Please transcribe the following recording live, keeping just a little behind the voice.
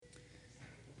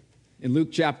In Luke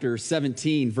chapter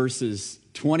 17, verses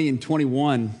 20 and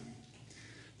 21,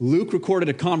 Luke recorded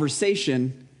a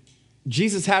conversation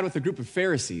Jesus had with a group of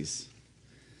Pharisees.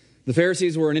 The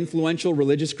Pharisees were an influential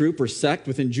religious group or sect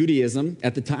within Judaism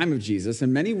at the time of Jesus,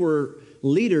 and many were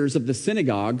leaders of the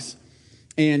synagogues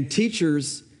and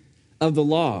teachers of the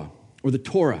law or the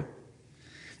Torah.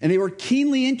 And they were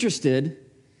keenly interested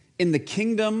in the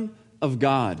kingdom of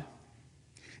God.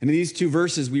 And in these two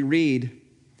verses we read,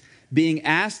 being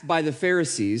asked by the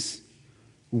Pharisees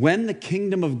when the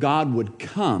kingdom of God would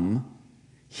come,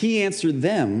 he answered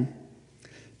them,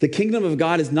 the kingdom of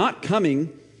God is not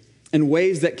coming in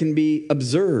ways that can be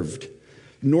observed,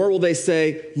 nor will they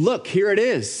say, look, here it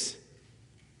is,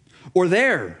 or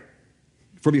there,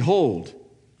 for behold,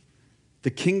 the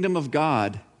kingdom of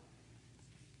God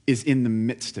is in the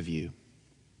midst of you.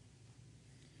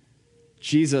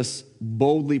 Jesus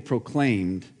boldly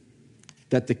proclaimed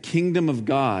that the kingdom of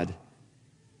God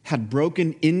had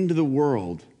broken into the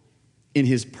world in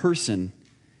his person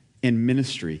and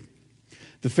ministry.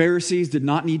 The Pharisees did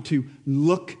not need to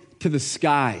look to the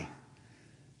sky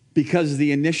because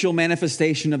the initial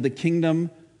manifestation of the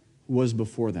kingdom was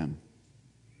before them.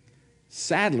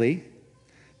 Sadly,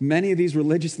 many of these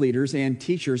religious leaders and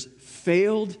teachers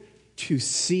failed to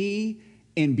see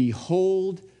and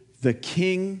behold the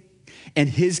King and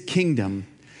his kingdom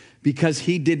because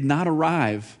he did not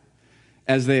arrive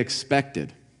as they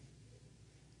expected.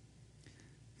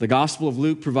 The Gospel of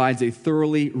Luke provides a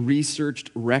thoroughly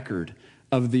researched record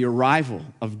of the arrival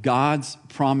of God's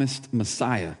promised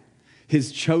Messiah,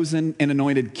 his chosen and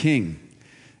anointed King.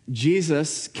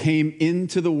 Jesus came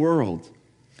into the world,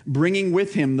 bringing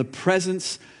with him the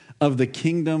presence of the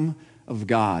kingdom of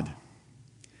God.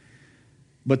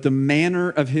 But the manner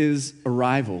of his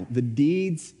arrival, the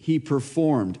deeds he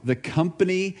performed, the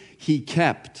company he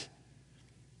kept,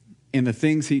 and the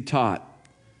things he taught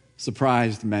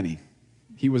surprised many.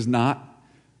 He was not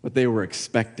what they were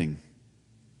expecting.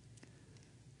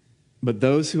 But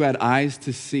those who had eyes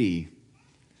to see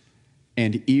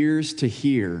and ears to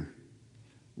hear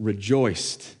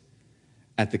rejoiced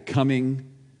at the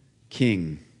coming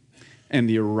King and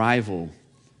the arrival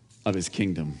of his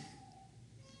kingdom.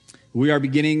 We are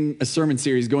beginning a sermon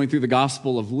series going through the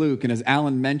Gospel of Luke, and as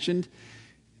Alan mentioned,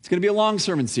 it's going to be a long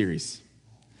sermon series.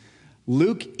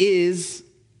 Luke is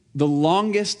the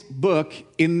longest book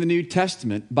in the New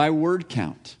Testament by word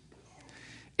count.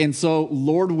 And so,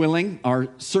 Lord willing, our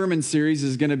sermon series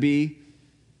is going to be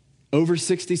over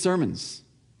 60 sermons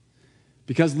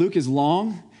because Luke is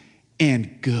long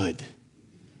and good.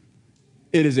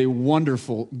 It is a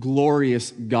wonderful,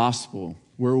 glorious gospel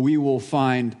where we will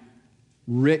find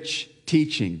rich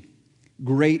teaching,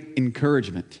 great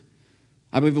encouragement.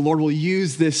 I believe the Lord will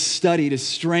use this study to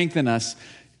strengthen us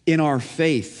in our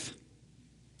faith.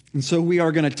 And so we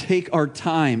are going to take our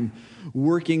time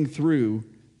working through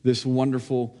this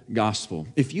wonderful gospel.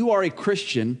 If you are a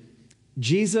Christian,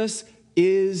 Jesus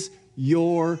is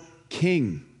your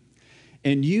King.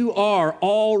 And you are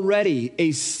already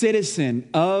a citizen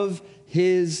of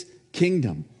his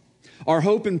kingdom. Our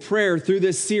hope and prayer through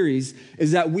this series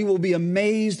is that we will be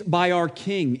amazed by our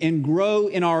King and grow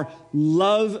in our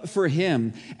love for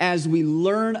him as we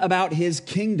learn about his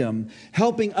kingdom,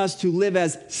 helping us to live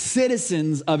as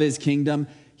citizens of his kingdom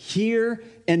here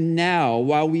and now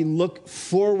while we look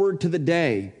forward to the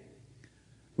day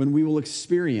when we will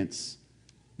experience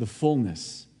the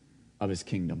fullness of his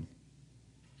kingdom.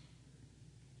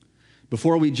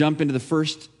 Before we jump into the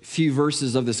first few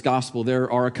verses of this gospel,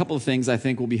 there are a couple of things I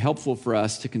think will be helpful for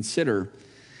us to consider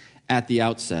at the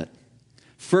outset.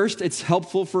 First, it's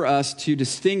helpful for us to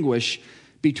distinguish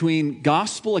between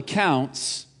gospel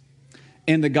accounts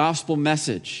and the gospel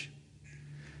message.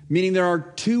 Meaning there are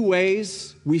two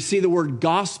ways we see the word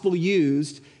gospel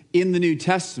used in the New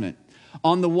Testament.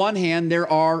 On the one hand,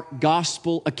 there are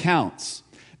gospel accounts.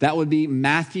 That would be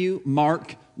Matthew,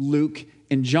 Mark, Luke,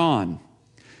 and John.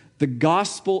 The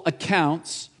gospel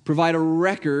accounts provide a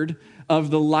record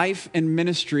of the life and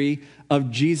ministry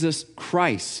of Jesus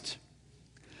Christ.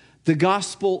 The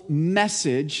gospel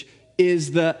message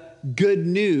is the good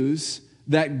news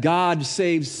that God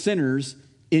saves sinners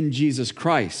in Jesus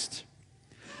Christ.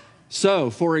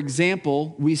 So, for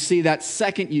example, we see that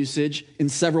second usage in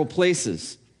several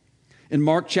places. In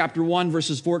Mark chapter 1,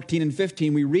 verses 14 and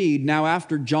 15, we read, "Now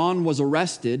after John was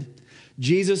arrested,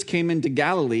 Jesus came into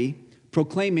Galilee,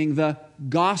 proclaiming the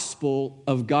gospel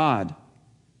of God,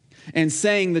 and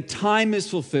saying, the time is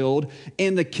fulfilled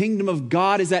and the kingdom of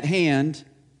God is at hand.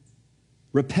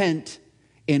 Repent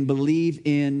and believe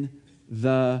in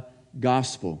the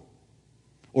gospel."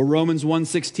 Or Romans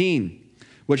 1:16,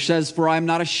 which says, "For I am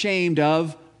not ashamed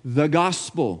of the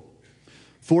gospel,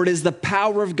 For it is the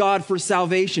power of God for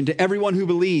salvation to everyone who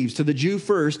believes, to the Jew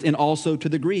first and also to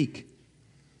the Greek.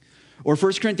 Or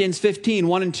 1 Corinthians 15,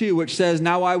 1 and 2, which says,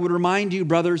 now I would remind you,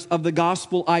 brothers, of the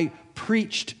gospel I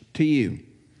preached to you,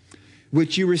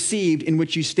 which you received, in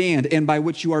which you stand, and by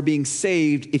which you are being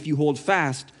saved, if you hold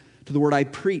fast to the word I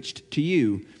preached to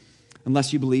you,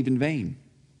 unless you believed in vain.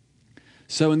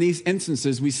 So in these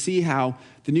instances, we see how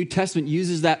the New Testament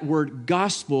uses that word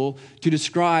gospel to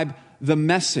describe the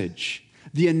message,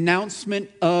 the announcement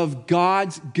of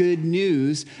God's good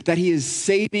news that he is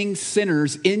saving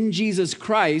sinners in Jesus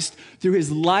Christ through his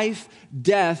life,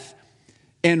 death,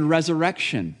 and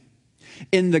resurrection.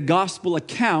 In the gospel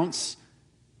accounts,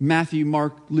 Matthew,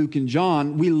 Mark, Luke, and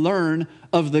John, we learn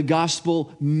of the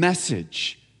gospel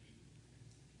message.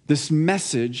 This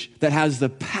message that has the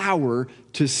power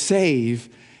to save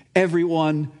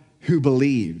everyone who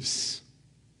believes.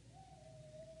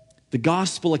 The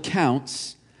gospel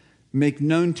accounts make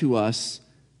known to us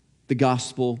the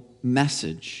gospel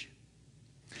message.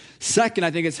 Second,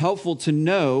 I think it's helpful to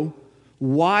know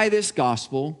why this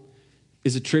gospel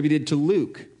is attributed to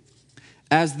Luke,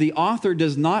 as the author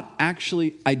does not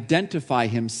actually identify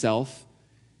himself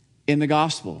in the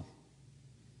gospel.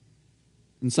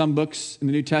 In some books in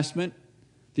the New Testament,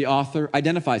 the author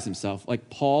identifies himself. Like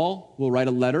Paul will write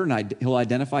a letter and he'll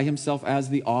identify himself as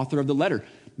the author of the letter.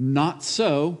 Not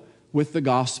so with the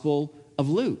gospel of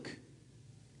Luke.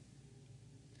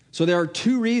 So there are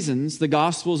two reasons the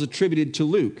gospel is attributed to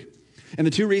Luke. And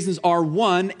the two reasons are,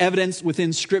 one, evidence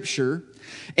within Scripture,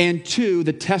 and two,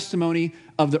 the testimony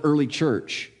of the early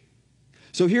church.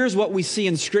 So here's what we see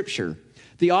in Scripture.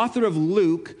 The author of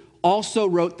Luke also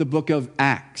wrote the book of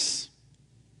Acts.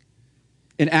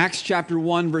 In Acts chapter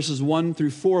 1, verses 1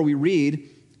 through 4, we read,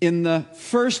 in the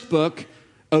first book,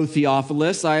 O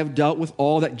Theophilus, I have dealt with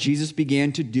all that Jesus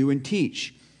began to do and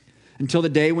teach, until the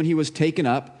day when he was taken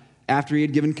up, after he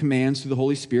had given commands through the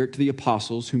Holy Spirit to the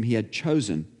apostles whom he had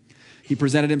chosen. He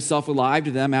presented himself alive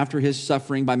to them after his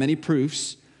suffering by many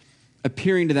proofs,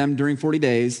 appearing to them during 40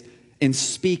 days and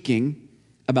speaking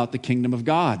about the kingdom of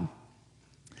God.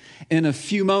 In a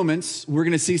few moments, we're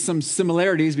going to see some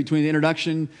similarities between the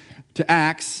introduction to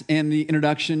Acts and the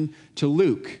introduction to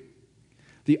Luke.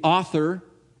 The author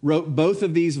wrote both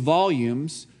of these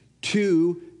volumes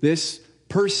to this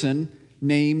person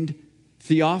named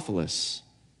Theophilus.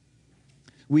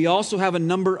 We also have a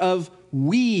number of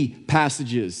we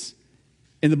passages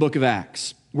in the book of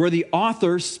Acts, where the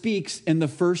author speaks in the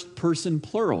first person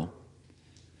plural.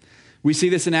 We see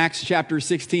this in Acts chapter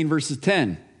 16, verses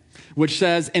 10, which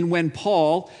says, and when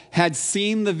Paul had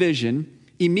seen the vision,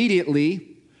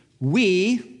 immediately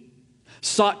we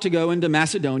sought to go into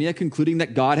Macedonia, concluding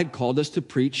that God had called us to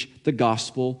preach the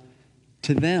gospel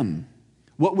to them.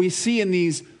 What we see in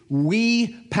these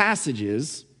we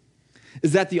passages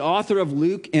is that the author of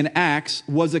Luke and Acts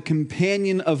was a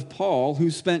companion of Paul who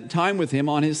spent time with him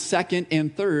on his second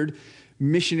and third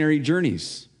missionary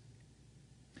journeys.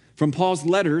 From Paul's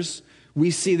letters,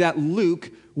 we see that Luke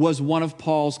was one of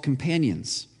Paul's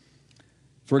companions.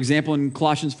 For example, in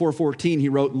Colossians 4:14, he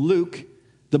wrote, Luke,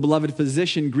 the beloved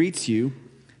physician, greets you,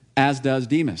 as does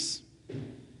Demas.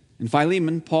 In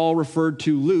Philemon, Paul referred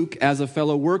to Luke as a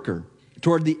fellow worker.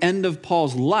 Toward the end of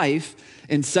Paul's life,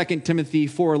 in 2 Timothy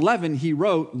 4:11, he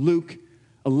wrote, Luke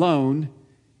alone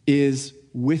is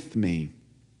with me.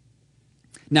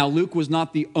 Now, Luke was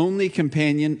not the only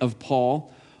companion of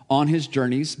Paul on his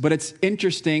journeys, but it's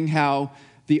interesting how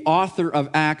the author of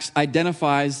Acts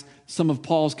identifies some of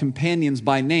Paul's companions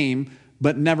by name,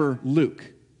 but never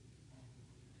Luke.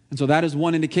 And so that is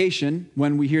one indication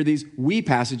when we hear these we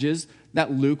passages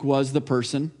that Luke was the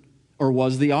person or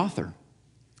was the author.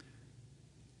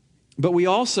 But we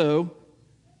also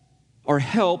are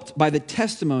helped by the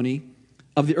testimony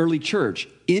of the early church.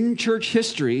 In church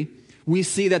history, we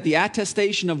see that the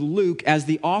attestation of Luke as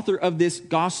the author of this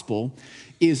gospel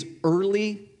is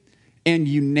early and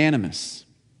unanimous.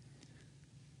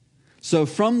 So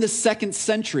from the 2nd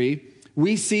century,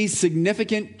 we see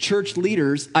significant church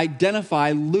leaders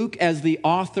identify Luke as the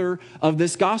author of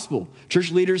this gospel.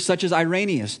 Church leaders such as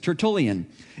Irenaeus, Tertullian,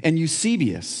 and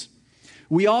Eusebius.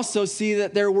 We also see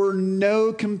that there were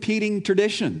no competing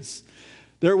traditions.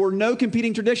 There were no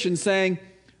competing traditions saying,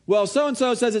 well,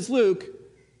 so-and-so says it's Luke,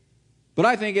 but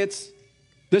I think it's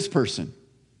this person.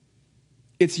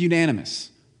 It's unanimous.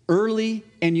 Early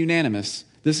and unanimous,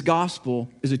 this gospel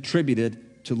is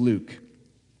attributed to Luke.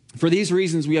 For these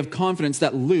reasons, we have confidence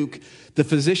that Luke, the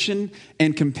physician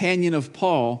and companion of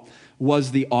Paul,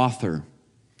 was the author.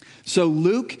 So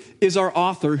Luke is our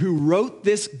author who wrote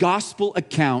this gospel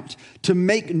account to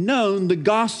make known the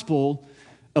gospel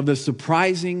of the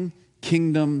surprising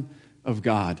kingdom of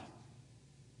God.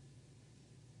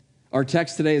 Our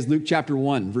text today is Luke chapter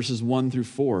 1, verses 1 through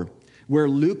 4, where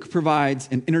Luke provides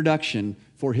an introduction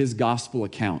for his gospel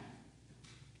account.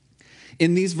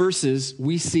 In these verses,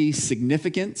 we see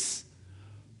significance,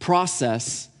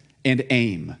 process, and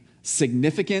aim.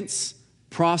 Significance,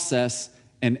 process,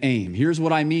 and aim. Here's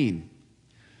what I mean.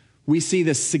 We see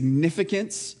the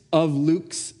significance of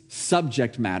Luke's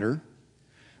subject matter.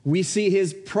 We see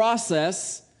his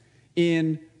process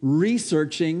in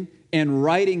researching and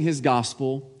writing his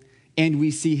gospel, and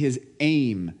we see his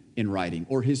aim in writing,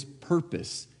 or his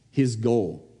purpose, his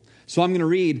goal. So I'm going to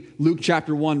read Luke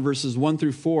chapter 1, verses 1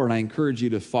 through 4, and I encourage you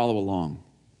to follow along.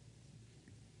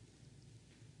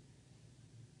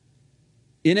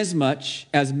 Inasmuch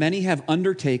as many have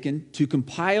undertaken to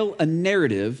compile a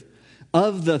narrative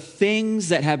of the things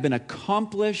that have been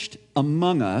accomplished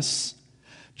among us,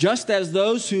 just as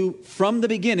those who from the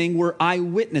beginning were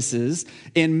eyewitnesses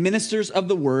and ministers of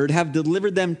the word have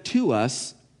delivered them to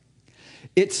us,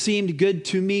 it seemed good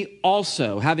to me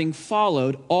also, having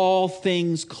followed all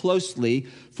things closely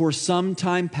for some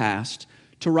time past,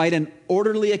 to write an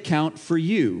orderly account for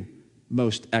you,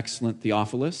 most excellent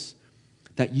Theophilus,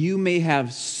 that you may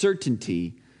have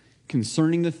certainty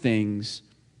concerning the things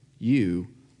you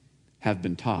have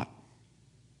been taught.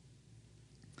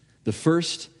 The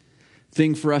first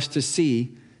thing for us to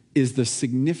see is the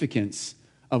significance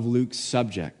of Luke's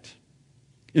subject.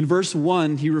 In verse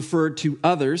 1, he referred to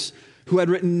others who had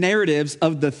written narratives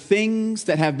of the things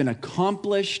that have been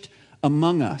accomplished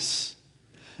among us.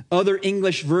 Other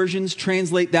English versions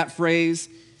translate that phrase,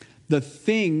 the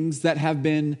things that have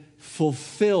been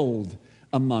fulfilled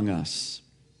among us.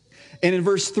 And in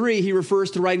verse 3, he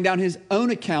refers to writing down his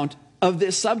own account of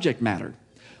this subject matter.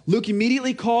 Luke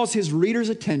immediately calls his reader's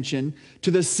attention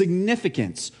to the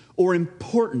significance or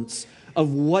importance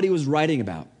of what he was writing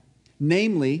about.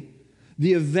 Namely,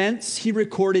 the events he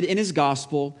recorded in his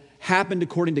gospel happened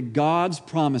according to God's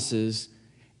promises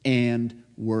and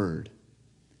word.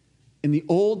 In the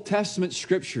Old Testament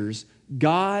scriptures,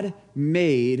 God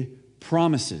made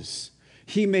promises.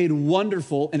 He made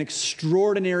wonderful and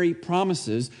extraordinary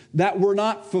promises that were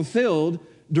not fulfilled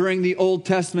during the Old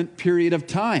Testament period of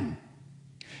time.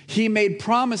 He made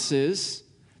promises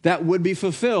that would be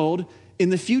fulfilled in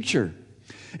the future.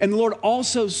 And the Lord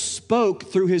also spoke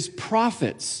through his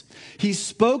prophets. He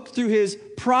spoke through his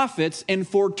prophets and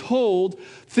foretold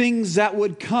things that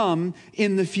would come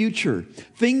in the future,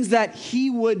 things that he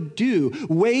would do,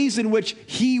 ways in which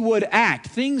he would act,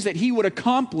 things that he would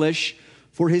accomplish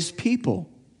for his people.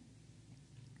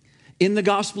 In the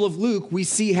Gospel of Luke, we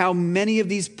see how many of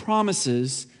these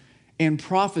promises and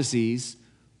prophecies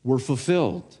were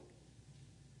fulfilled.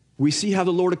 We see how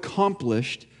the Lord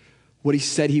accomplished what he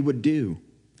said he would do.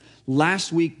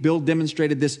 Last week, Bill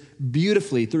demonstrated this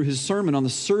beautifully through his sermon on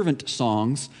the servant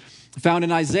songs found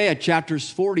in Isaiah chapters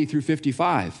 40 through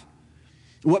 55.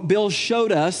 What Bill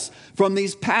showed us from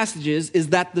these passages is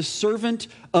that the servant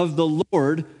of the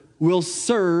Lord will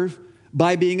serve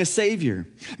by being a savior.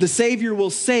 The savior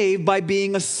will save by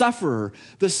being a sufferer.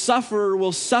 The sufferer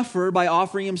will suffer by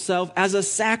offering himself as a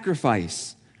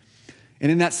sacrifice.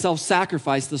 And in that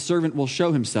self-sacrifice, the servant will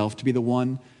show himself to be the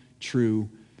one true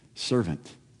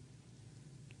servant.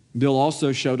 Bill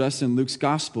also showed us in Luke's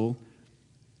gospel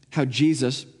how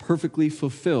Jesus perfectly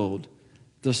fulfilled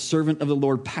the servant of the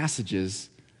Lord passages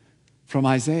from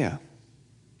Isaiah.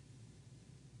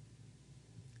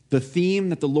 The theme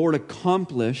that the Lord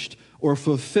accomplished or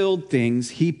fulfilled things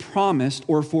he promised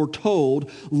or foretold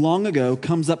long ago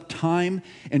comes up time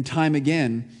and time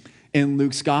again in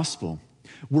Luke's gospel.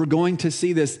 We're going to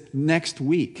see this next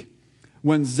week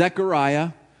when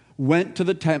Zechariah went to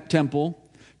the temple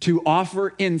to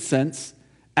offer incense,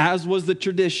 as was the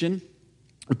tradition,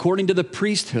 according to the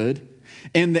priesthood,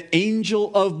 and the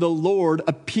angel of the Lord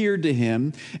appeared to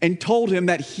him and told him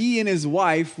that he and his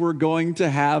wife were going to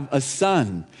have a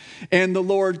son. And the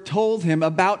Lord told him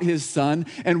about his son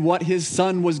and what his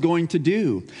son was going to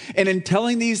do. And in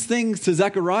telling these things to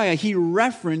Zechariah, he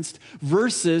referenced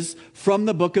verses from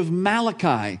the book of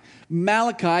Malachi.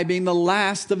 Malachi being the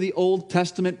last of the Old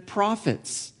Testament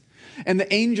prophets. And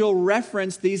the angel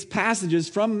referenced these passages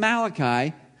from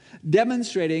Malachi,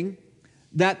 demonstrating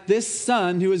that this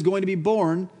son who is going to be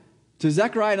born to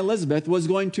Zechariah and Elizabeth was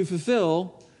going to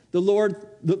fulfill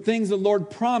the things the Lord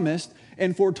promised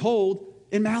and foretold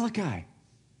in Malachi.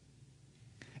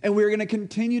 And we're going to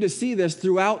continue to see this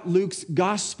throughout Luke's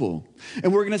gospel.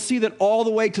 And we're going to see that all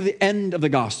the way to the end of the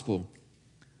gospel.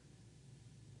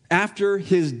 After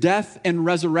his death and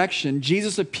resurrection,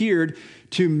 Jesus appeared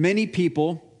to many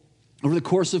people over the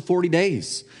course of 40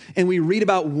 days. And we read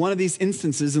about one of these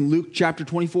instances in Luke chapter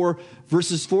 24,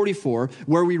 verses 44,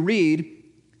 where we read,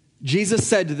 Jesus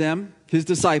said to them, his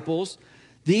disciples,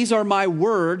 "These are my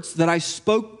words that I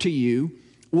spoke to you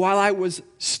while I was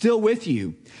still with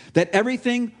you, that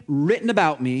everything written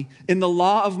about me in the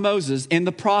law of Moses and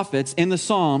the prophets and the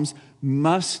Psalms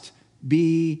must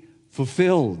be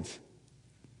fulfilled."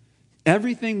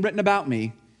 Everything written about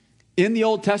me in the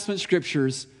Old Testament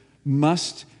scriptures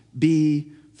must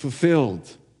be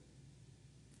fulfilled.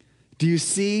 Do you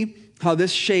see how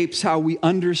this shapes how we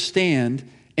understand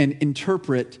and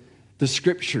interpret the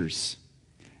scriptures?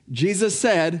 Jesus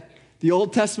said the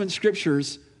Old Testament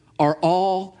scriptures are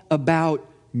all about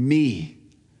me.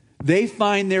 They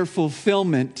find their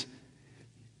fulfillment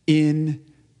in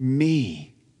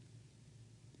me.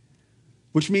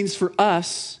 Which means for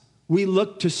us, we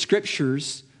look to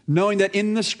scriptures knowing that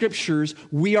in the scriptures,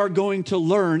 we are going to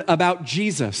learn about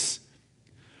Jesus.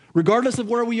 Regardless of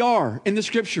where we are in the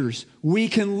scriptures, we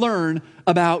can learn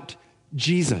about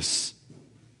Jesus.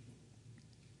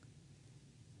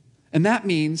 And that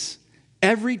means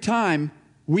every time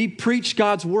we preach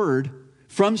God's word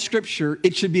from scripture,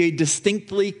 it should be a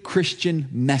distinctly Christian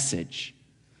message.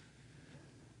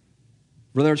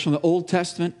 Whether it's from the Old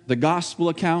Testament, the gospel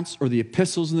accounts, or the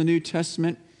epistles in the New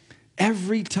Testament,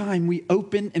 every time we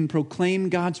open and proclaim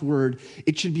God's word,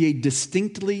 it should be a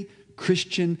distinctly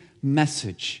Christian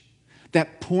message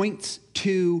that points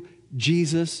to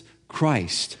Jesus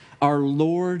Christ, our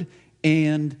Lord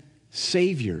and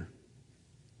Savior.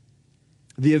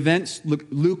 The events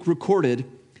Luke recorded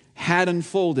had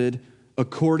unfolded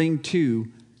according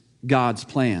to God's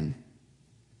plan.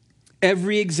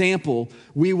 Every example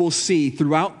we will see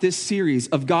throughout this series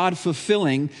of God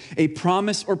fulfilling a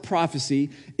promise or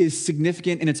prophecy is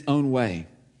significant in its own way.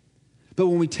 But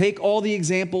when we take all the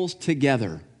examples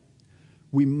together,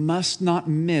 we must not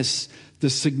miss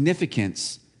the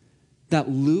significance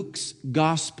that Luke's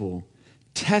gospel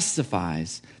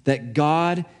testifies that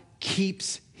God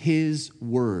keeps his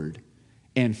word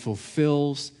and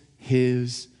fulfills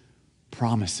his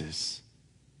promises.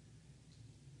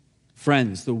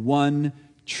 Friends, the one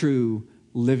true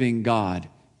living God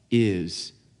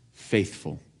is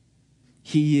faithful.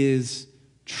 He is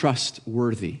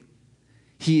trustworthy.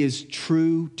 He is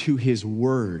true to his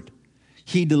word.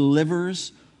 He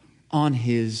delivers on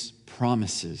his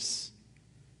promises.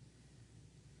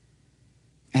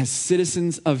 As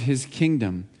citizens of his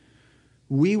kingdom,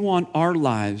 we want our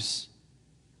lives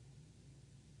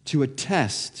to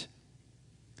attest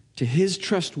to his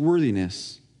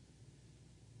trustworthiness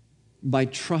by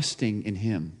trusting in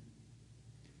him.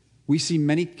 We see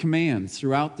many commands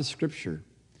throughout the scripture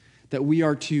that we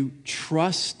are to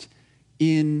trust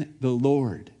in the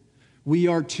Lord. We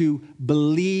are to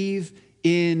believe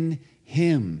in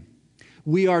him.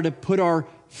 We are to put our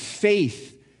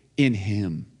faith in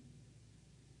him.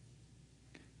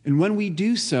 And when we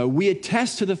do so, we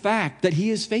attest to the fact that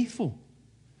he is faithful,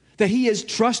 that he is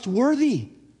trustworthy,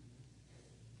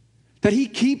 that he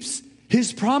keeps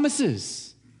his promises.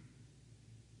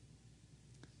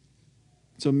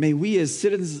 So may we as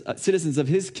citizens of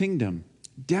his kingdom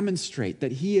demonstrate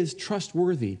that he is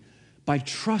trustworthy by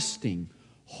trusting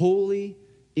wholly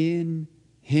in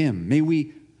him. May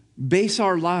we base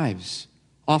our lives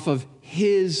off of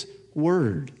his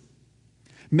word.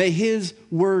 May his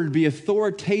word be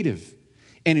authoritative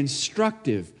and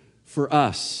instructive for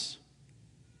us.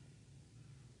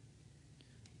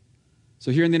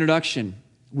 So here in the introduction,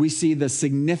 we see the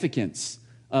significance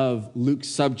of Luke's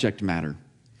subject matter.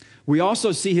 We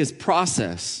also see his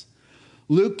process.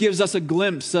 Luke gives us a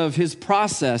glimpse of his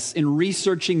process in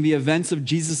researching the events of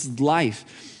Jesus'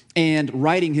 life and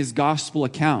writing his gospel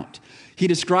account. He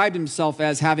described himself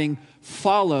as having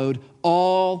followed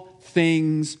all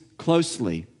things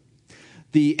closely.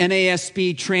 The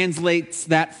NASB translates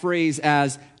that phrase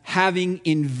as having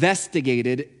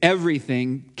investigated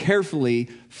everything carefully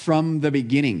from the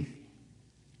beginning.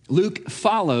 Luke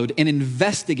followed and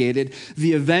investigated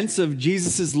the events of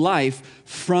Jesus' life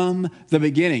from the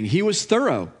beginning. He was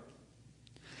thorough.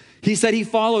 He said he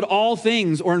followed all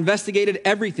things or investigated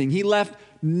everything. He left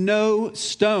no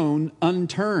stone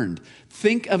unturned.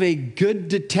 Think of a good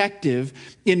detective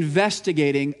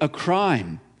investigating a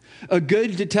crime. A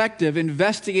good detective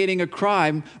investigating a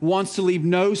crime wants to leave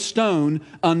no stone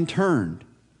unturned.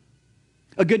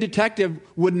 A good detective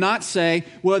would not say,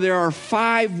 well, there are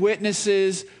 5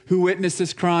 witnesses who witnessed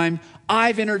this crime.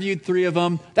 I've interviewed 3 of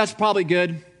them. That's probably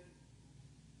good.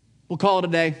 We'll call it a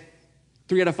day.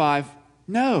 3 out of 5.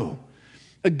 No.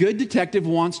 A good detective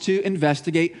wants to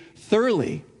investigate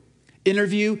thoroughly,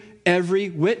 interview every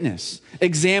witness,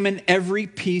 examine every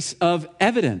piece of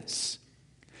evidence.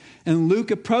 And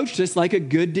Luke approached this like a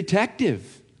good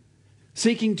detective,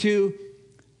 seeking to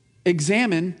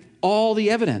examine all the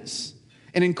evidence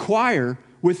and inquire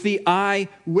with the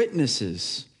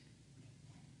eyewitnesses.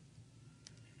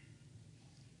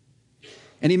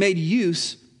 And he made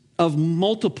use of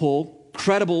multiple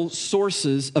credible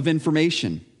sources of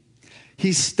information.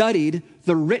 He studied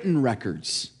the written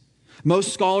records.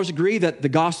 Most scholars agree that the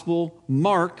Gospel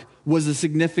Mark was a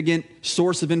significant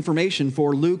source of information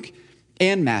for Luke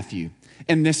and Matthew.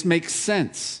 And this makes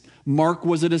sense. Mark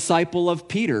was a disciple of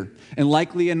Peter and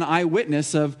likely an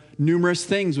eyewitness of numerous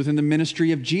things within the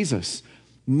ministry of Jesus.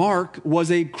 Mark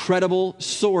was a credible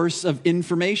source of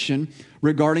information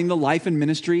regarding the life and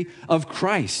ministry of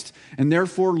Christ. And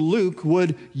therefore, Luke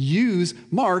would use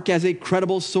Mark as a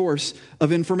credible source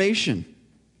of information.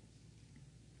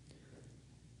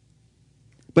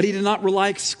 But he did not rely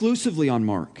exclusively on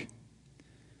Mark.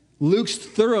 Luke's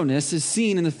thoroughness is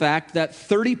seen in the fact that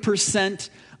 30%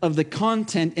 of the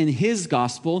content in his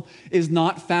gospel is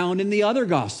not found in the other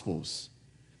gospels.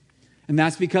 And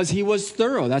that's because he was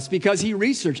thorough. That's because he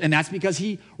researched. And that's because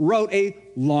he wrote a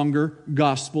longer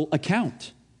gospel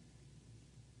account.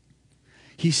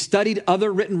 He studied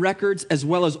other written records as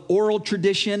well as oral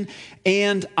tradition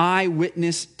and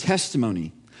eyewitness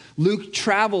testimony. Luke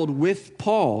traveled with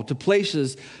Paul to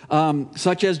places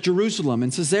such as Jerusalem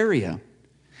and Caesarea.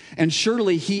 And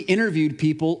surely he interviewed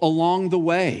people along the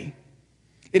way.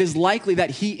 It is likely that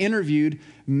he interviewed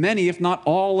many, if not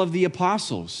all, of the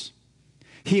apostles.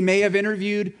 He may have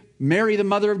interviewed Mary, the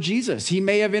mother of Jesus. He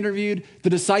may have interviewed the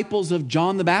disciples of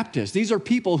John the Baptist. These are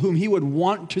people whom he would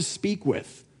want to speak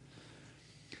with.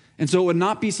 And so it would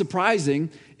not be surprising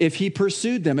if he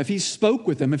pursued them, if he spoke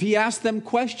with them, if he asked them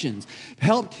questions,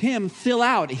 helped him fill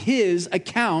out his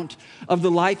account of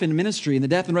the life and ministry and the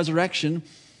death and resurrection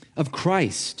of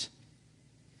Christ.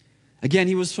 Again,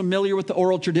 he was familiar with the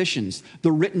oral traditions,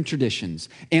 the written traditions,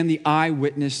 and the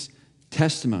eyewitness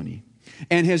testimony.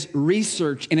 And his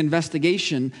research and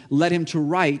investigation led him to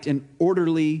write an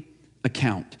orderly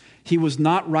account. He was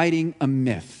not writing a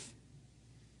myth.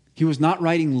 He was not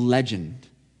writing legend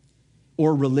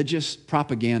or religious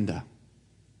propaganda.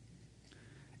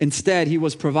 Instead, he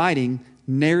was providing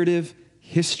narrative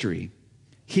history.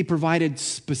 He provided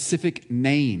specific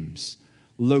names,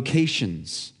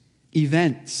 locations,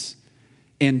 events,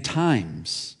 and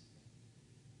times.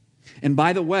 And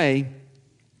by the way,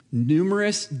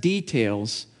 numerous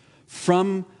details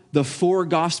from the four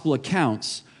gospel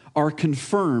accounts are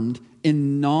confirmed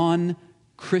in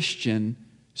non-Christian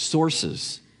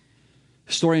sources.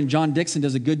 Historian John Dixon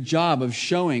does a good job of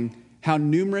showing how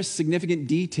numerous significant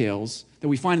details that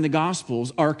we find in the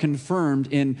Gospels are confirmed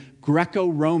in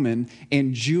Greco-Roman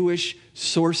and Jewish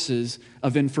sources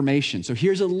of information. So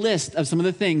here's a list of some of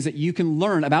the things that you can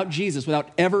learn about Jesus without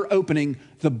ever opening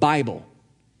the Bible.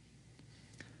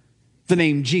 The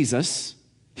name Jesus,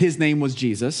 his name was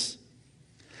Jesus.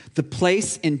 The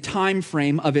place and time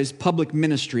frame of his public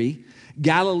ministry,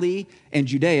 Galilee and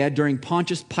Judea during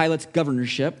Pontius Pilate's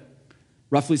governorship,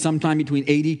 roughly sometime between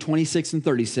AD 26 and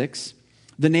 36.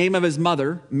 The name of his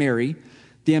mother, Mary.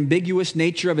 The ambiguous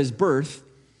nature of his birth.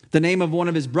 The name of one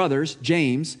of his brothers,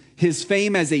 James. His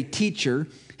fame as a teacher.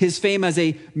 His fame as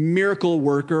a miracle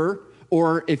worker,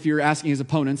 or if you're asking his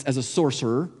opponents, as a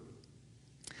sorcerer.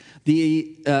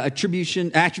 The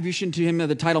attribution to him of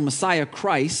the title Messiah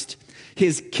Christ.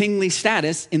 His kingly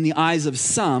status in the eyes of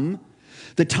some.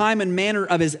 The time and manner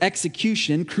of his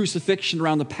execution, crucifixion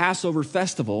around the Passover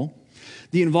festival.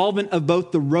 The involvement of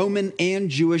both the Roman and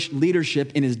Jewish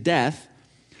leadership in his death,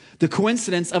 the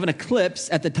coincidence of an eclipse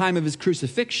at the time of his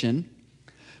crucifixion,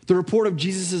 the report of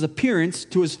Jesus' appearance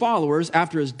to his followers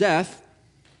after his death,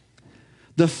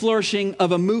 the flourishing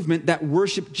of a movement that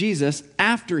worshiped Jesus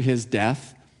after his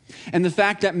death, and the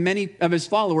fact that many of his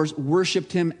followers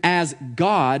worshiped him as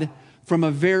God from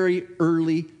a very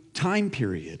early time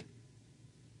period.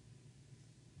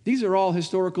 These are all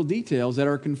historical details that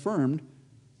are confirmed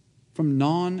from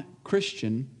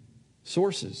non-Christian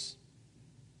sources.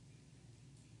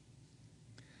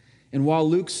 And while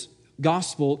Luke's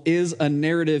gospel is a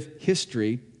narrative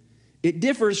history, it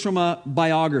differs from a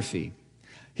biography.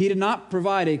 He did not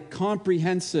provide a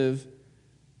comprehensive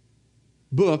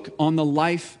book on the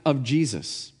life of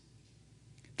Jesus.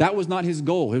 That was not his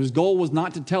goal. His goal was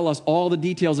not to tell us all the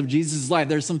details of Jesus' life.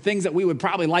 There's some things that we would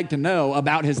probably like to know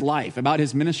about his life, about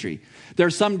his ministry. There are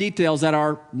some details that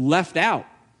are left out.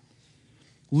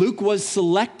 Luke was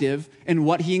selective in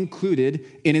what he included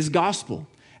in his gospel,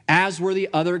 as were the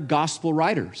other gospel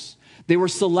writers. They were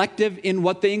selective in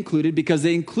what they included because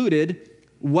they included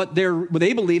what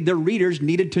they believed their readers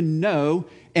needed to know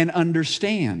and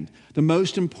understand, the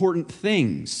most important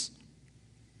things.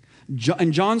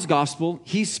 In John's gospel,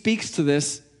 he speaks to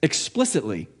this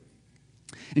explicitly.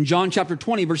 In John chapter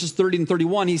 20, verses 30 and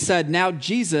 31, he said, "Now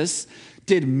Jesus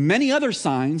did many other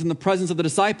signs in the presence of the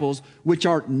disciples, which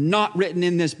are not written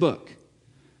in this book.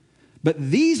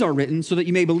 But these are written so that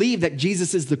you may believe that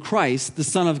Jesus is the Christ, the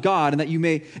Son of God,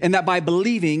 and that by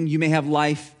believing you may have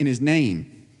life in his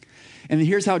name." And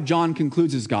here's how John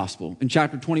concludes his gospel in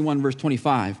chapter 21, verse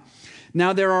 25.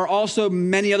 "Now there are also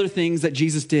many other things that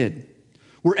Jesus did.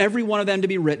 Were every one of them to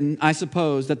be written, I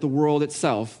suppose that the world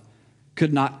itself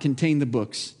could not contain the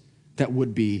books that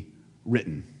would be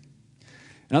written."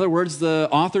 In other words, the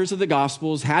authors of the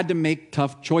Gospels had to make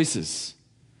tough choices.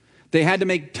 They had to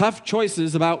make tough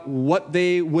choices about what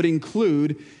they would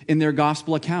include in their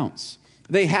gospel accounts.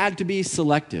 They had to be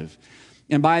selective.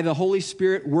 And by the Holy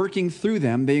Spirit working through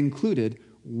them, they included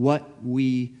what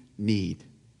we need.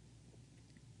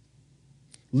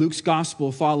 Luke's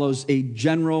gospel follows a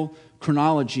general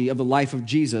chronology of the life of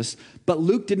Jesus, but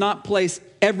Luke did not place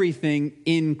everything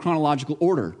in chronological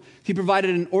order. He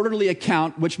provided an orderly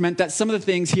account, which meant that some of the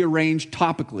things he arranged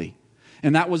topically,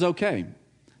 and that was okay.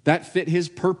 That fit his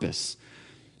purpose.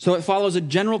 So it follows a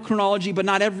general chronology, but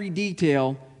not every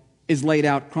detail is laid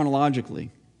out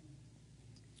chronologically.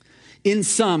 In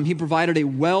sum, he provided a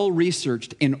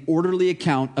well-researched and orderly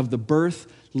account of the birth,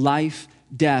 life,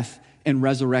 death, and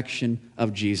resurrection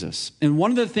of Jesus. And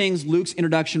one of the things Luke's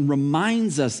introduction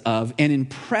reminds us of and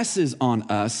impresses on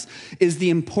us is the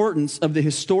importance of the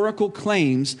historical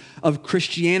claims of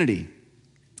Christianity,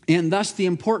 and thus the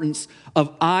importance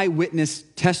of eyewitness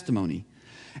testimony.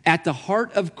 At the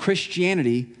heart of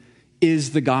Christianity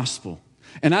is the gospel.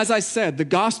 And as I said, the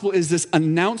gospel is this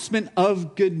announcement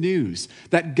of good news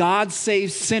that God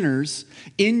saves sinners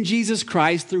in Jesus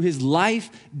Christ through his life,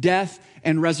 death,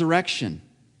 and resurrection.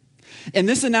 And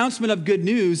this announcement of good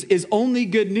news is only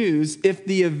good news if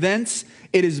the events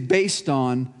it is based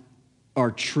on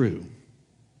are true.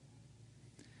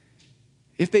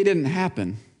 If they didn't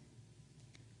happen,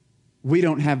 we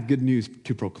don't have good news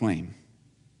to proclaim.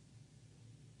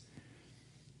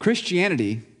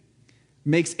 Christianity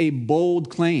makes a bold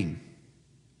claim.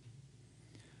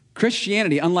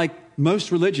 Christianity, unlike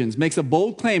most religions, makes a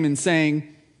bold claim in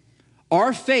saying,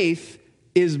 our faith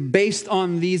is based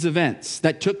on these events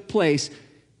that took place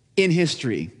in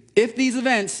history. If these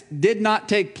events did not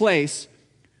take place,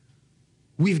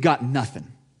 we've got nothing.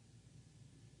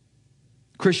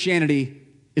 Christianity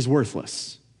is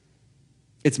worthless.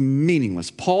 It's meaningless.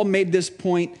 Paul made this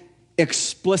point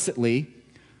explicitly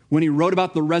when he wrote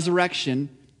about the resurrection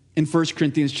in 1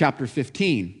 Corinthians chapter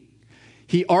 15.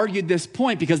 He argued this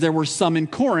point because there were some in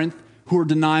Corinth who were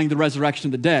denying the resurrection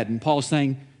of the dead. And Paul was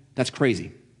saying, that's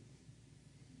crazy.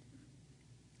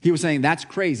 He was saying, that's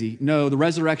crazy. No, the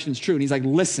resurrection is true. And he's like,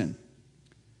 listen,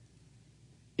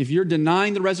 if you're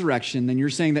denying the resurrection, then you're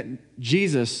saying that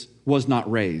Jesus was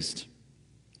not raised.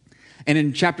 And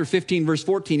in chapter 15, verse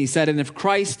 14, he said, and if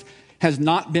Christ has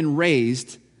not been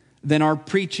raised, then our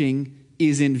preaching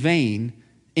is in vain,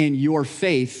 and your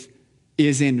faith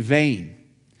is in vain.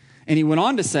 And he went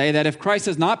on to say that if Christ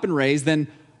has not been raised, then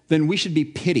we should be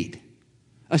pitied,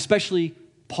 especially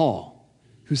Paul,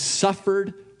 who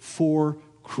suffered for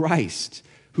Christ,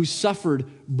 who suffered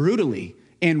brutally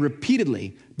and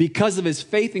repeatedly because of his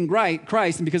faith in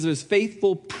Christ and because of his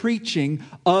faithful preaching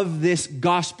of this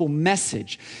gospel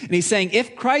message. And he's saying,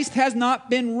 if Christ has not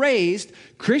been raised,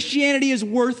 Christianity is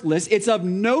worthless. It's of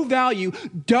no value.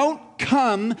 Don't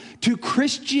come to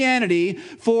Christianity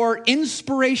for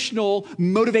inspirational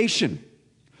motivation.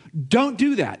 Don't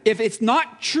do that. If it's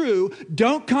not true,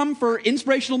 don't come for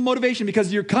inspirational motivation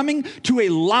because you're coming to a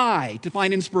lie to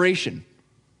find inspiration.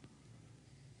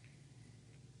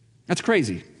 That's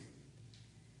crazy.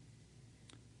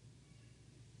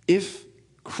 If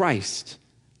Christ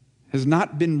has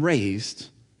not been raised,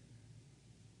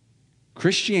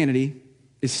 Christianity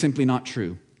is simply not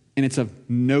true, and it's of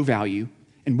no value,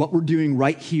 and what we're doing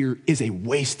right here is a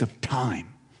waste of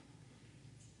time.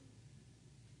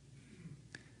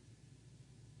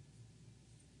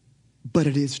 But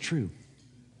it is true,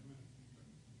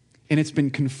 and it's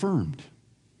been confirmed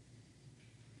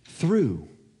through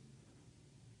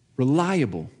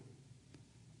reliable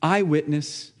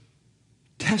eyewitness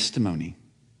testimony.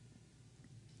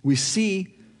 We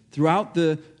see throughout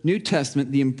the New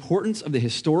Testament the importance of the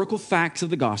historical facts of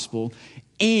the gospel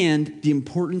and the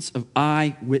importance of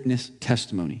eyewitness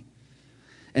testimony.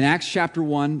 In Acts chapter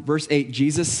 1, verse 8,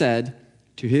 Jesus said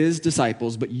to his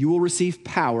disciples, but you will receive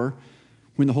power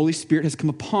when the Holy Spirit has come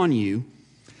upon you,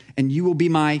 and you will be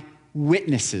my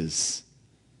witnesses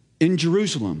in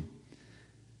Jerusalem,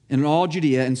 and in all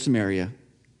Judea and Samaria,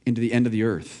 and to the end of the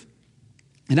earth.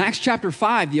 In Acts chapter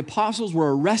 5, the apostles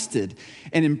were arrested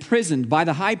and imprisoned by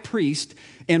the high priest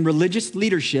and religious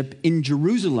leadership in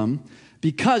Jerusalem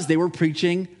because they were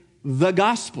preaching the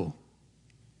gospel.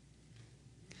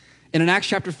 And in Acts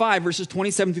chapter 5, verses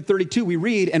 27 through 32, we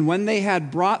read, "And when they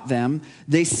had brought them,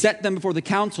 they set them before the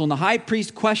council, and the high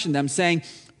priest questioned them, saying,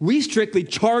 'We strictly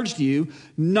charged you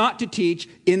not to teach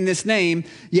in this name,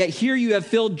 yet here you have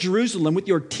filled Jerusalem with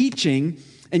your teaching,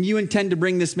 and you intend to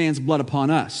bring this man's blood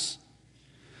upon us.'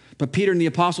 But Peter and the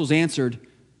apostles answered,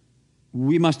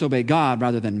 'We must obey God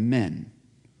rather than men.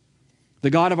 The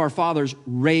God of our fathers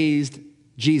raised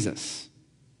Jesus,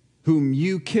 whom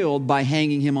you killed by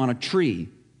hanging him on a tree.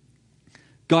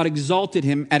 God exalted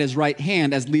him at his right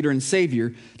hand as leader and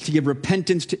savior to give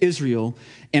repentance to Israel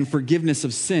and forgiveness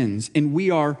of sins. And we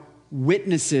are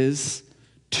witnesses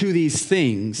to these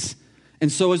things.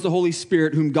 And so is the Holy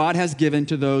Spirit, whom God has given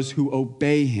to those who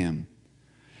obey him.'"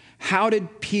 How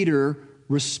did Peter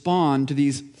respond to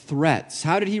these threats?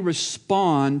 How did he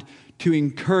respond to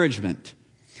encouragement?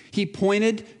 He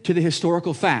pointed to the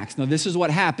historical facts. Now, this is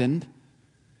what happened.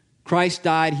 Christ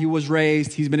died, he was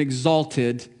raised, he's been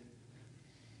exalted.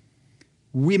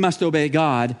 We must obey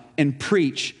God and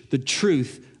preach the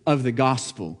truth of the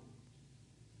gospel.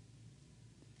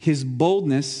 His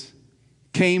boldness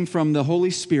came from the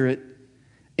Holy Spirit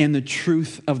and the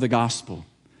truth of the gospel.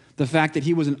 The fact that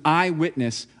he was an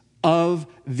eyewitness of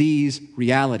these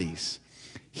realities.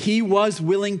 He was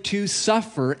willing to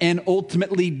suffer and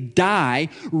ultimately die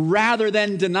rather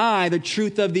than deny the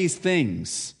truth of these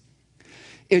things.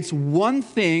 It's one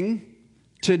thing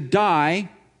to die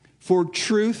for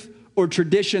truth or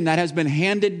tradition that has been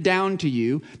handed down to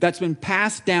you, that's been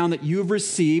passed down, that you've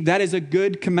received. That is a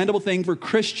good, commendable thing for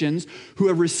Christians who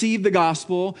have received the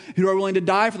gospel, who are willing to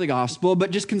die for the gospel.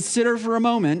 But just consider for a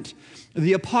moment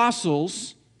the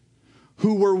apostles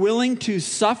who were willing to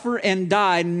suffer and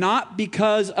die, not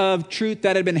because of truth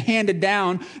that had been handed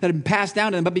down, that had been passed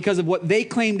down to them, but because of what they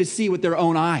claimed to see with their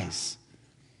own eyes.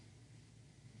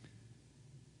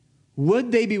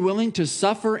 Would they be willing to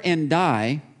suffer and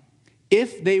die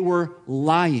if they were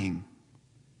lying,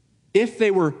 if they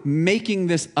were making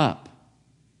this up?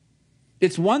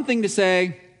 It's one thing to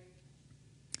say,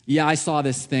 yeah, I saw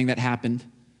this thing that happened.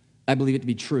 I believe it to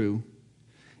be true.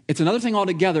 It's another thing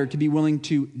altogether to be willing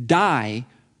to die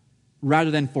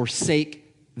rather than forsake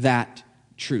that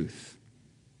truth.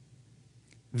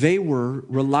 They were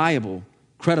reliable,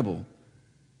 credible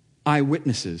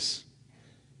eyewitnesses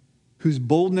whose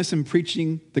boldness in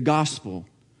preaching the gospel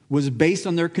was based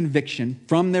on their conviction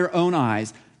from their own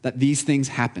eyes that these things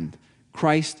happened.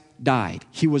 Christ died,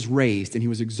 he was raised, and he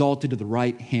was exalted to the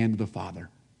right hand of the Father.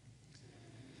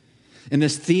 And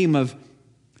this theme of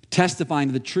testifying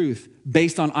to the truth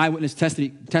based on eyewitness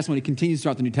testimony continues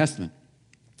throughout the New Testament.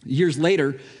 Years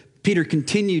later, Peter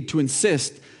continued to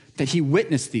insist that he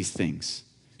witnessed these things.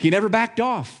 He never backed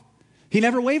off. He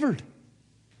never wavered.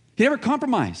 He never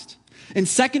compromised. In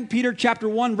 2 Peter chapter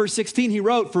 1, verse 16, he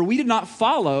wrote, "For we did not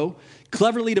follow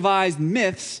cleverly devised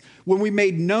myths when we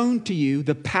made known to you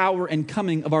the power and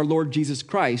coming of our Lord Jesus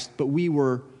Christ, but we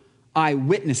were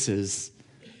eyewitnesses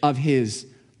of his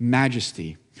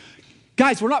majesty."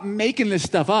 Guys, we're not making this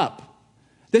stuff up.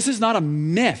 This is not a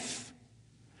myth.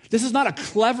 This is not a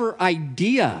clever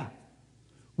idea.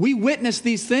 We witness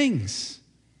these things,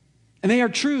 and they are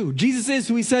true. Jesus is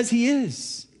who he says he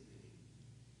is.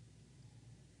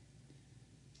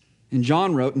 And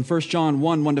John wrote in 1 John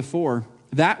 1, 1-4,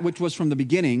 "That which was from the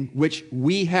beginning, which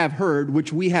we have heard,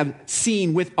 which we have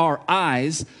seen with our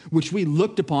eyes, which we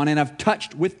looked upon and have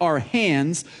touched with our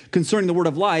hands concerning the word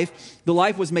of life, the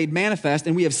life was made manifest,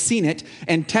 and we have seen it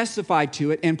and testified to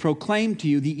it and proclaimed to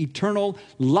you the eternal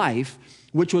life,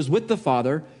 which was with the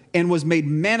Father and was made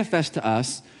manifest to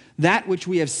us. That which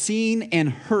we have seen and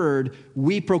heard,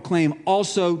 we proclaim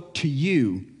also to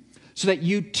you, so that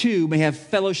you too may have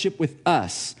fellowship with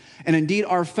us. And indeed,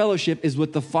 our fellowship is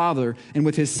with the Father and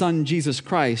with his Son, Jesus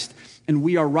Christ. And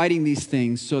we are writing these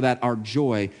things so that our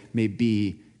joy may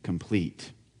be complete."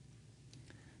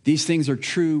 These things are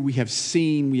true. We have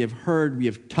seen, we have heard, we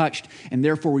have touched, and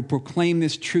therefore we proclaim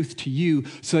this truth to you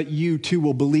so that you too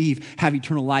will believe, have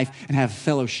eternal life, and have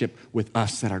fellowship with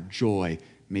us, that our joy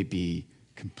may be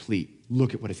complete.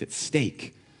 Look at what is at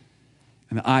stake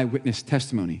in the eyewitness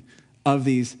testimony of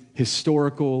these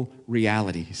historical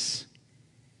realities.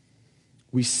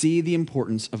 We see the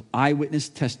importance of eyewitness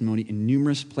testimony in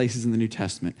numerous places in the New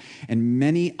Testament, and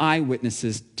many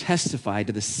eyewitnesses testified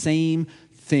to the same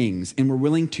things and were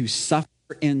willing to suffer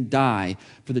and die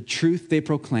for the truth they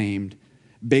proclaimed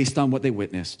based on what they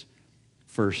witnessed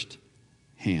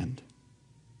firsthand.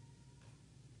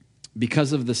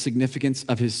 Because of the significance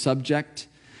of his subject,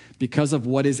 because of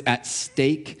what is at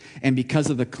stake, and because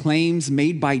of the claims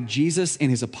made by Jesus and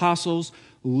his apostles,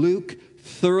 Luke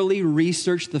thoroughly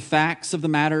researched the facts of the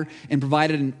matter and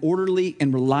provided an orderly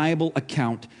and reliable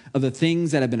account of the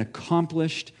things that have been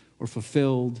accomplished or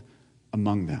fulfilled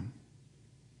among them.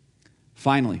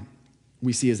 Finally,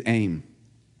 we see his aim.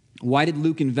 Why did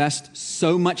Luke invest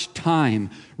so much time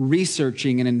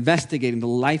researching and investigating the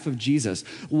life of Jesus?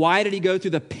 Why did he go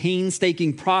through the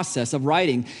painstaking process of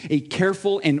writing a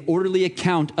careful and orderly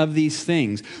account of these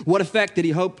things? What effect did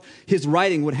he hope his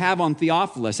writing would have on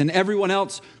Theophilus and everyone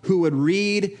else who would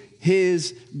read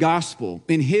his gospel?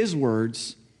 In his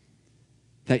words,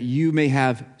 that you may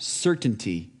have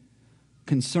certainty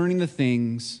concerning the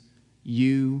things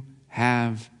you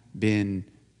have been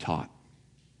taught.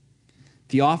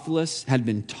 Theophilus had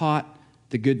been taught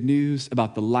the good news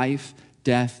about the life,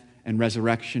 death, and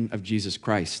resurrection of Jesus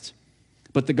Christ.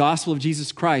 But the gospel of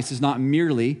Jesus Christ is not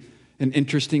merely an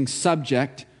interesting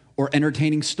subject or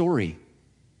entertaining story.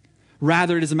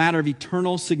 Rather, it is a matter of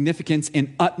eternal significance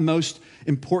and utmost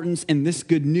importance, and this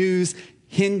good news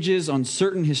hinges on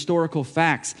certain historical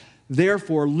facts.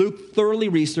 Therefore, Luke thoroughly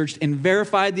researched and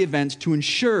verified the events to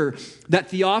ensure that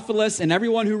Theophilus and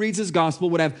everyone who reads his gospel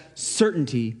would have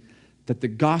certainty that the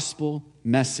gospel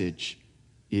message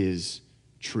is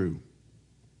true.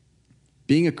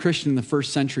 Being a Christian in the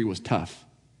first century was tough.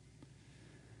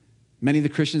 Many of the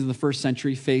Christians in the first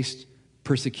century faced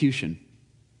persecution,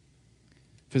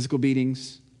 physical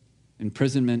beatings,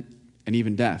 imprisonment, and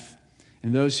even death.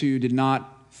 And those who did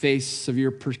not face severe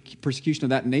persecution of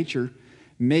that nature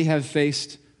may have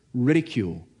faced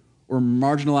ridicule or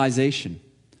marginalization,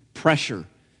 pressure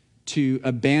to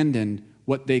abandon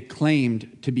what they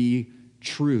claimed to be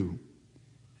true.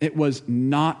 It was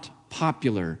not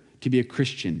popular to be a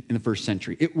Christian in the first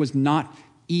century. It was not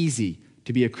easy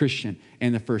to be a Christian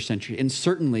in the first century. And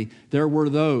certainly there were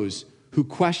those who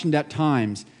questioned at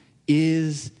times,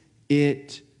 is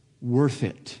it worth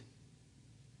it?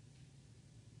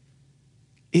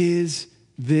 Is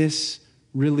this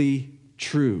really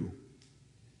true?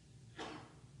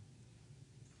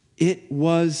 It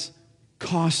was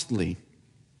costly.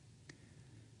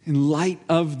 In light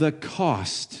of the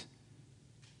cost,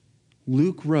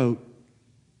 Luke wrote,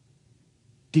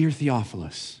 "Dear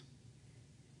Theophilus,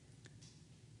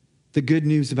 the good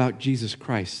news about Jesus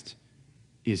Christ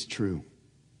is true.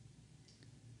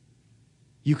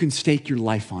 You can stake your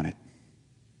life on it.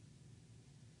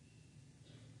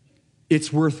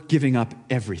 It's worth giving up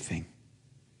everything.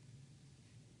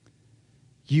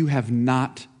 You have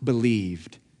not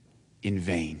believed in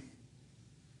vain."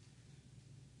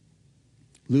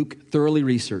 Luke thoroughly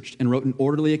researched and wrote an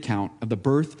orderly account of the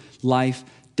birth, life,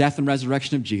 death, and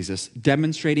resurrection of Jesus,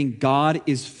 demonstrating God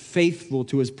is faithful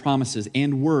to his promises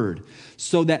and word,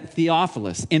 so that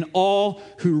Theophilus and all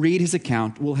who read his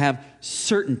account will have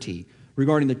certainty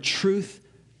regarding the truth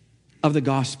of the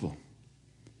gospel.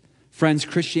 Friends,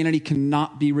 Christianity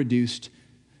cannot be reduced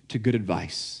to good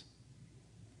advice,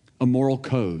 a moral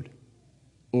code,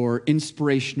 or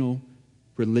inspirational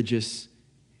religious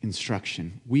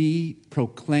instruction. We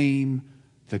proclaim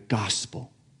the gospel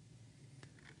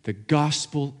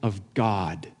of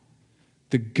God,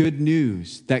 the good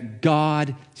news that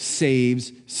God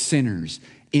saves sinners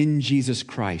in Jesus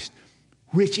Christ,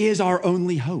 which is our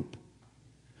only hope.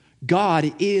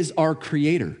 God is our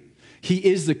creator. He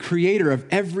is the creator of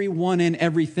everyone and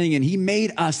everything, and he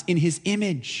made us in his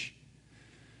image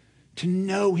to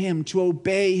know him, to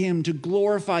obey him, to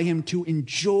glorify him, to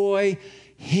enjoy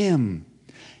him.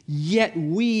 Yet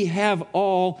we have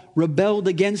all rebelled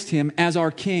against him as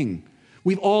our king.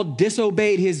 We've all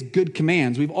disobeyed his good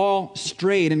commands. We've all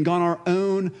strayed and gone our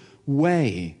own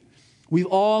way. We've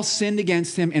all sinned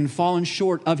against him and fallen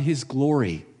short of his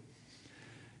glory.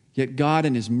 Yet God,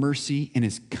 in his mercy and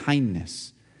his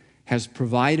kindness, has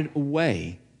provided a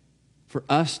way for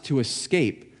us to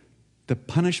escape the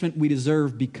punishment we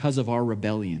deserve because of our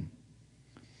rebellion.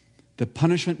 The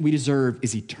punishment we deserve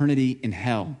is eternity in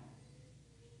hell.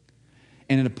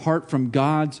 And apart from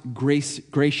God's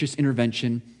gracious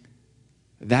intervention,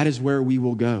 that is where we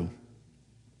will go.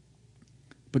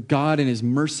 But God, in his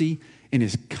mercy and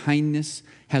his kindness,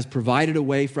 has provided a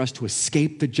way for us to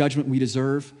escape the judgment we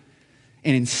deserve,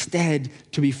 and instead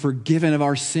to be forgiven of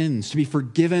our sins, to be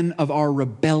forgiven of our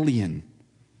rebellion,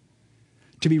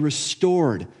 to be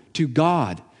restored to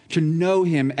God, to know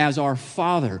him as our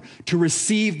Father, to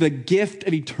receive the gift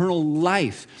of eternal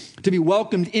life, to be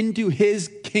welcomed into his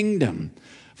kingdom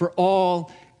for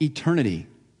all eternity.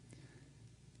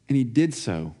 And he did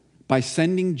so by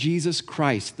sending Jesus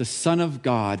Christ, the Son of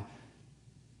God,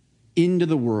 into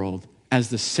the world as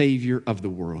the Savior of the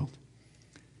world.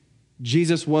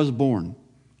 Jesus was born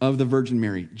of the Virgin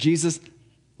Mary. Jesus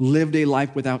lived a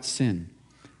life without sin.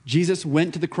 Jesus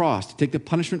went to the cross to take the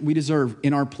punishment we deserve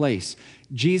in our place.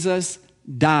 Jesus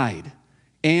died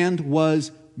and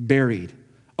was buried.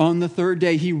 On the third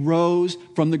day, he rose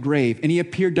from the grave, and he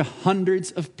appeared to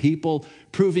hundreds of people,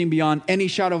 proving beyond any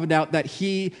shadow of a doubt that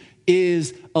he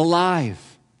is alive.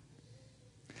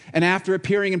 And after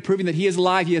appearing and proving that he is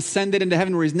alive, he ascended into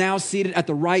heaven, where he's now seated at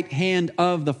the right hand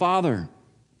of the Father.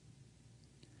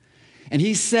 And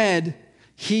he said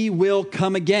he will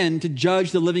come again to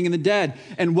judge the living and the dead.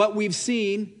 And what we've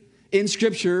seen in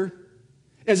Scripture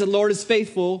is the Lord is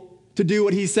faithful to do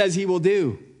what he says he will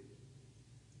do.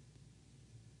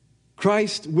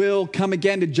 Christ will come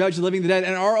again to judge the living and the dead.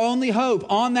 And our only hope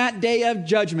on that day of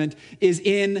judgment is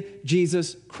in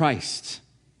Jesus Christ.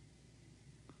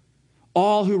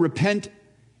 All who repent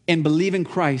and believe in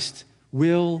Christ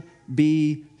will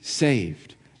be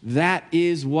saved. That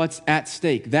is what's at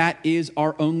stake. That is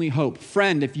our only hope.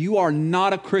 Friend, if you are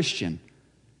not a Christian,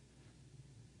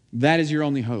 that is your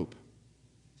only hope.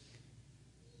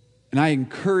 And I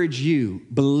encourage you,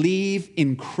 believe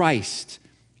in Christ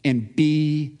and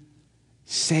be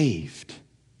saved.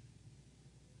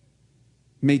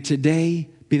 May today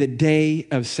be the day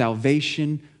of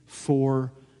salvation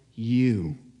for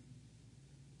you.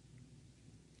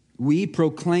 We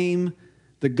proclaim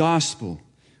the gospel.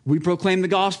 We proclaim the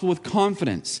gospel with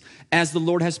confidence, as the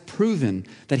Lord has proven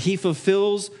that he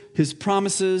fulfills his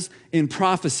promises in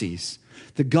prophecies.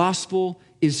 The gospel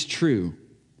is true,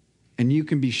 and you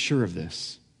can be sure of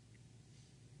this.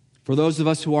 For those of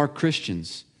us who are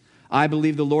Christians, I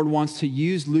believe the Lord wants to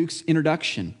use Luke's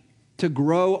introduction to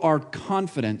grow our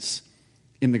confidence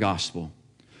in the gospel.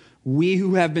 We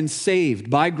who have been saved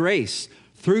by grace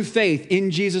through faith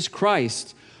in Jesus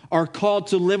Christ are called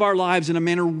to live our lives in a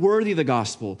manner worthy of the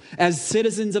gospel, as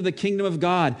citizens of the kingdom of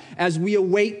God, as we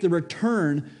await the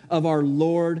return of our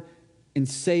Lord and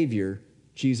Savior,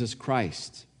 Jesus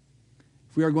Christ.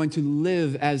 If we are going to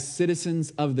live as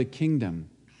citizens of the kingdom,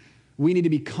 we need to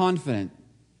be confident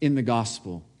in the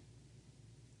gospel.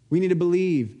 We need to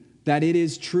believe that it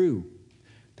is true.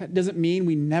 That doesn't mean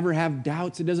we never have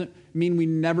doubts. It doesn't mean we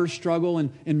never struggle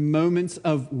in moments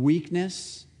of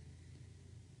weakness.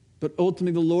 But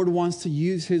ultimately, the Lord wants to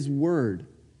use his word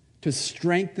to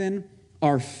strengthen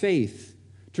our faith,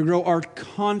 to grow our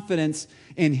confidence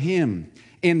in him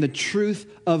and the truth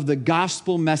of the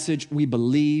gospel message we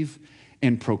believe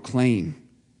and proclaim.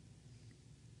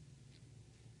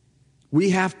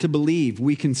 We have to believe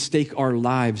we can stake our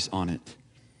lives on it.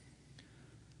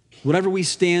 Whatever we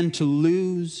stand to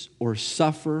lose or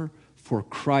suffer for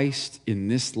Christ in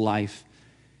this life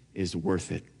is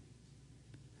worth it.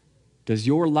 Does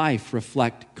your life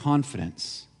reflect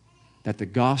confidence that the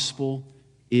gospel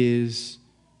is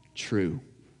true?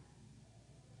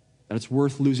 That it's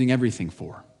worth losing everything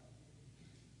for?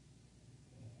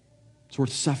 It's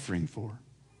worth suffering for?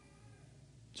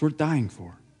 It's worth dying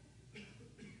for?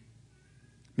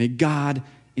 May God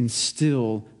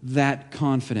instill that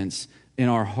confidence in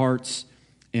our hearts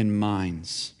and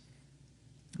minds.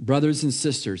 Brothers and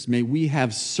sisters, may we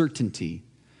have certainty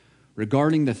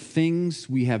regarding the things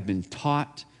we have been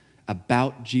taught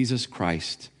about Jesus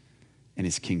Christ and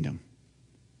his kingdom.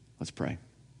 Let's pray.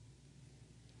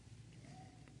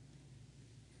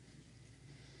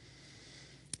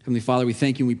 Heavenly Father, we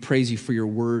thank you and we praise you for your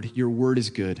word. Your word is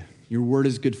good. Your word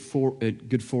is good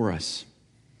for us.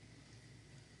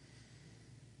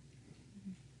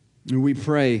 And we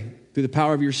pray through the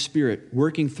power of your Spirit,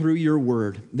 working through your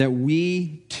word, that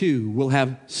we too will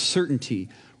have certainty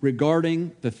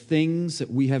regarding the things that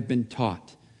we have been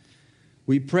taught.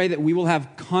 We pray that we will have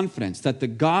confidence that the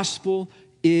gospel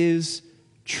is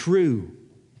true.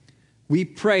 We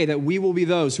pray that we will be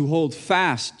those who hold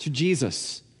fast to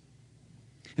Jesus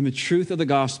and the truth of the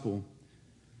gospel,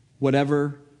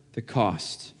 whatever the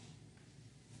cost.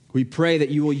 We pray that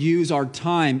you will use our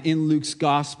time in Luke's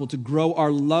gospel to grow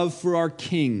our love for our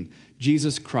King,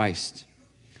 Jesus Christ,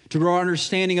 to grow our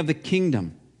understanding of the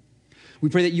kingdom. We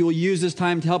pray that you will use this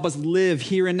time to help us live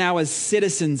here and now as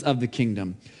citizens of the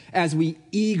kingdom, as we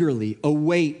eagerly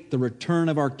await the return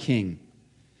of our King,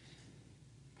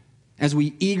 as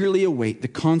we eagerly await the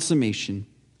consummation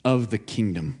of the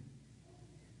kingdom.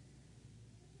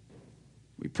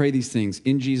 We pray these things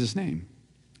in Jesus' name.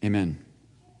 Amen.